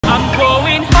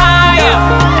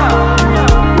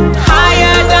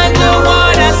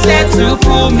to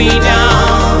pull me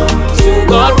down. To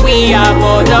God we are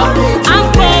border. I'm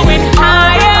going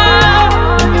higher,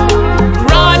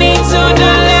 running to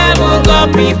the level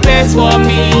God prepares for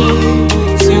me.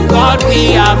 To God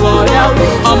we are border.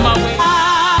 On my way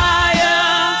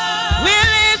higher, we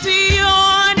lift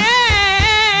your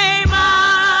name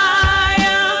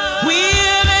higher. We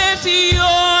lift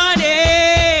your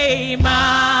name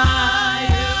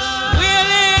higher. We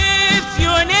lift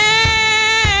your name.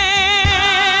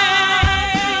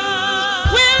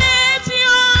 We lift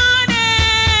your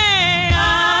name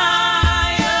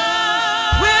higher.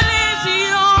 We lift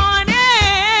your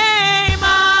name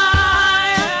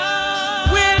higher.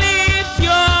 We lift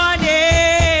your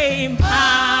name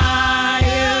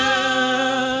higher.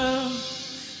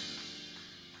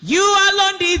 You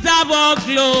alone deserve our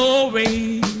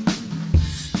glory.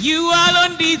 You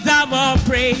alone deserve our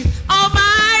praise,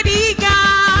 Almighty God.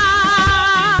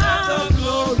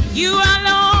 You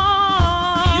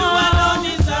alone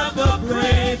deserve our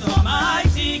praise,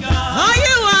 Almighty God. Oh,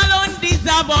 you alone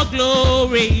deserve our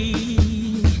glory.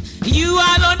 You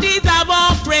alone deserve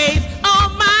our praise,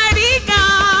 Almighty God.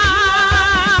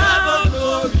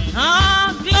 Oh,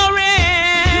 glory.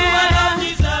 You alone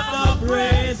deserve our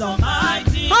praise,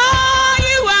 Almighty God. Oh,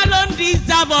 you alone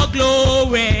deserve our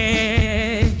glory.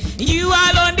 You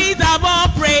alone deserve our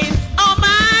praise,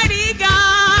 Almighty God.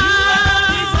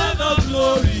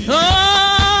 Oh,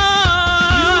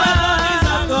 you alone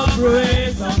deserve our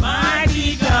praise,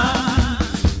 Almighty God.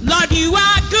 Lord, you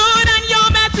are good and your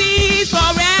mercy is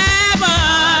forever.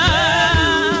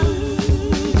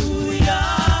 Hallelujah.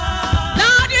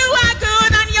 Lord, you are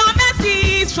good and your mercy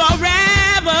is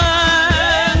forever.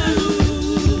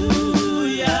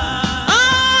 Hallelujah.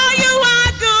 Oh, you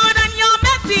are good and your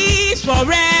mercy is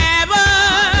forever.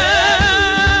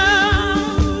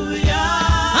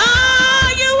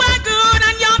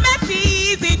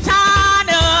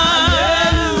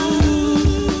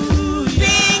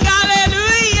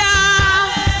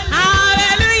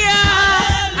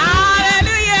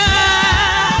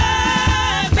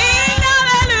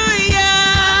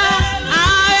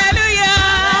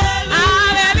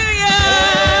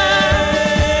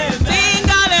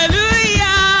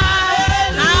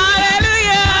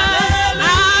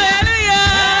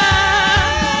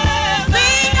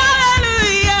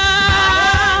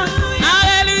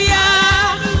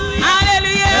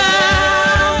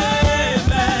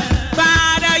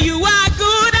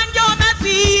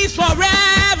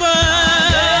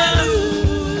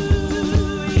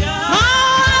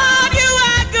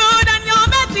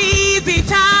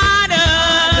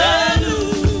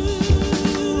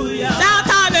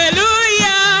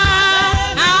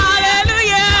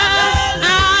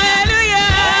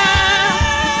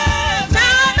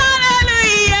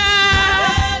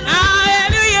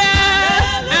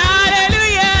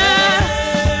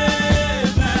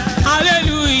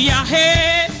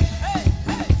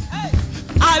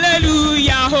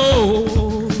 Hallelujah,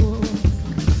 oh.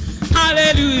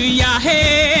 Hallelujah,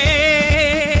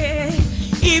 hey.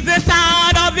 Is the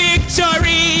sound of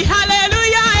victory.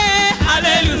 Hallelujah, hey.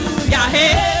 Hallelujah,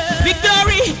 hey.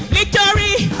 Victory,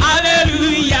 victory.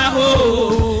 Hallelujah,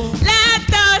 oh. Let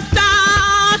the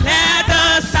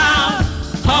sound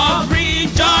of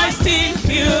rejoicing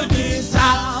fill this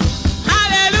house.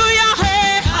 Hallelujah,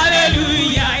 hey.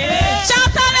 Hallelujah, hey.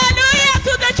 Shout hallelujah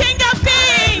to the King of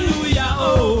Kings. Hallelujah,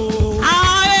 oh.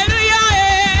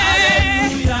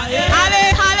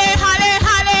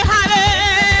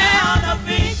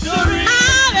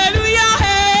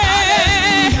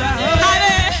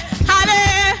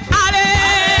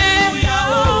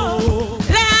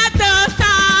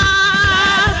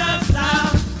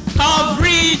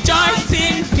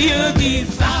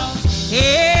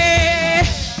 Hey,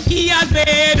 he has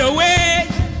made a way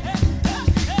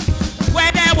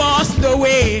where there was no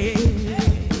way.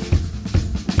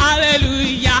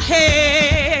 Hallelujah,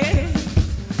 hey,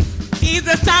 he's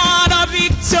the sound of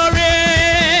victory.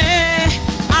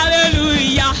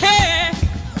 Hallelujah, hey,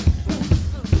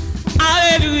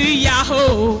 hallelujah,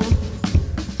 oh.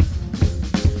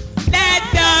 Let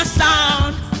the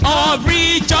sound of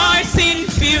rejoicing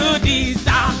fill this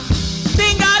house.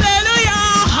 Sing hallelujah.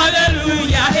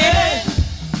 Hallelujah, hey.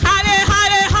 Halle,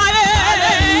 halle, halle.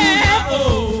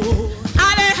 Oh.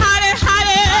 Halle, halle,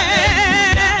 halle.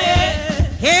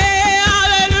 Hey,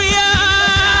 hallelujah.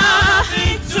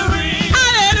 Victory.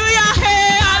 Hallelujah, hey.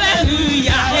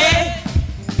 Hallelujah, hey.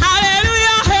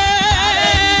 Hallelujah,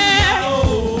 hey.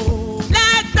 Oh.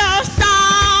 Let the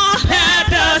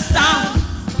sound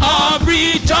of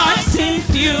rejoicing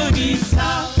fill this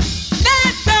house.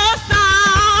 Let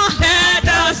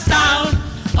the sound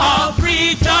of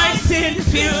rejoicing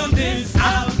fill this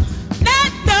house. Let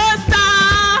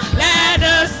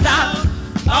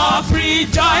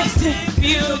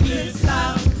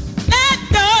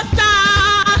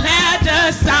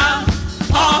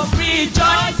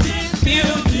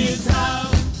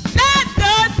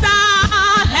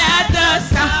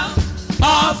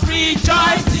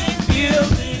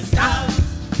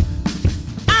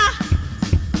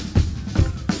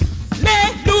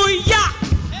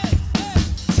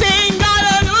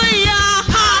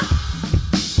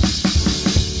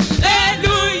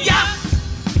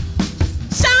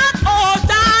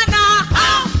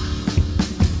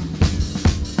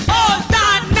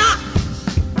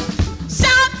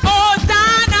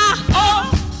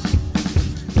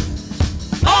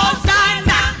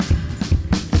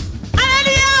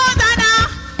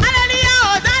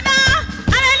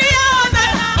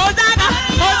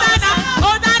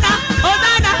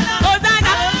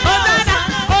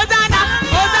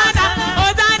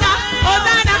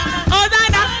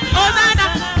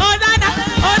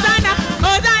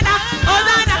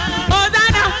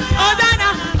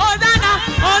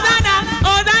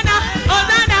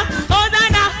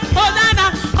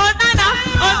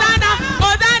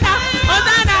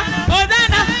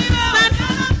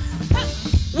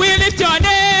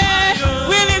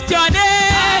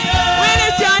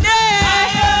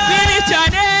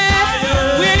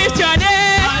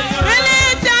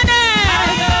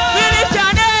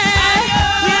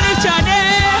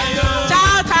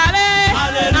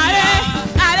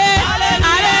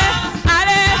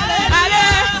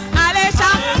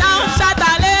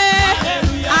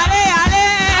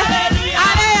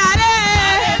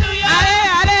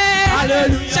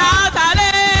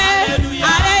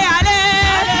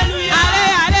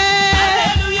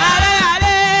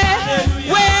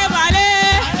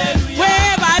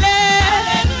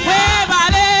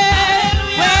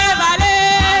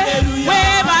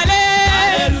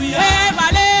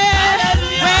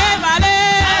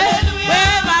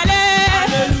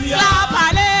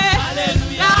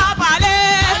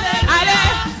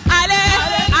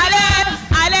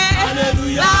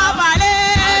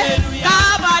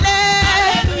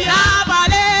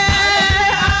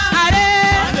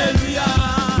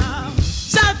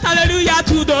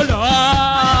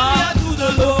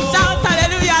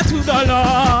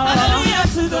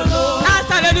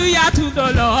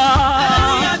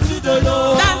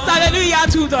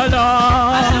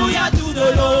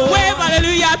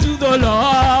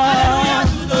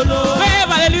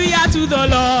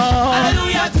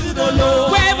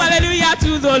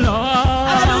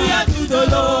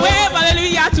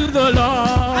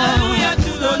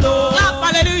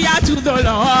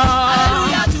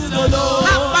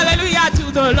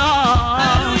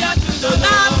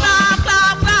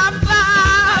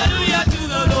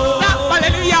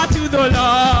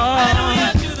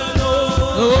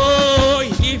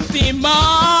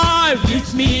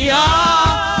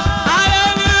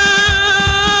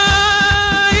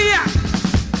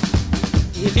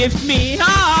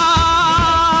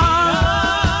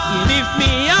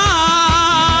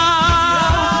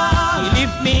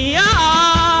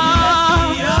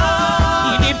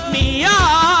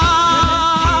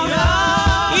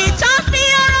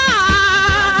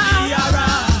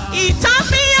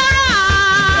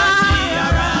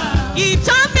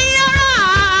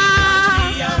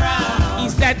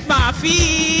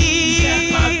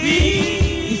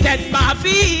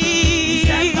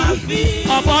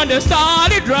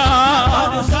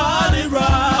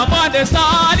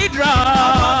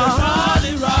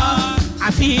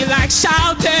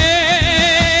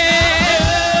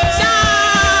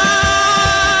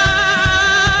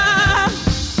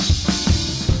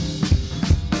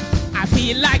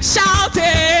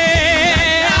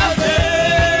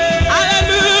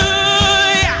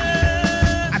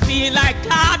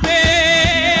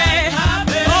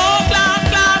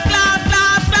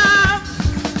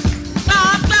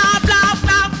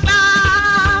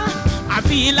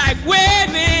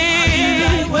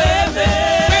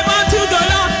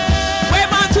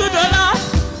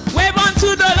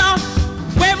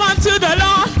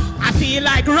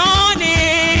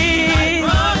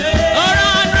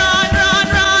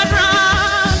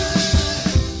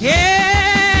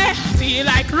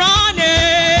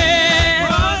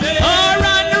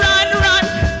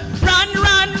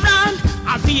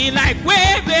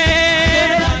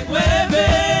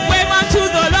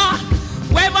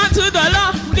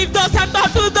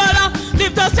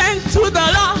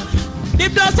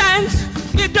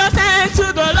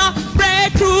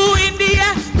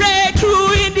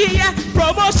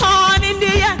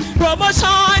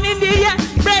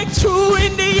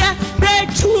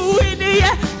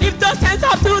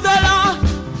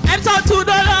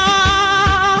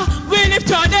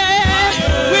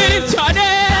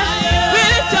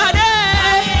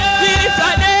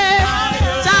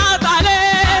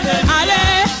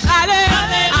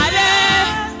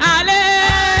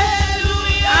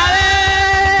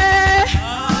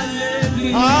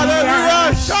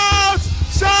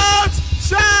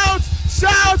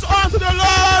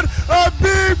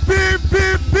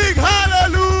Big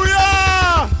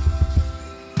hallelujah!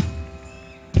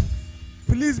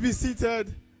 Please be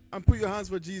seated and put your hands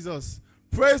for Jesus.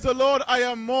 Praise the Lord, I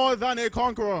am more than a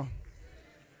conqueror.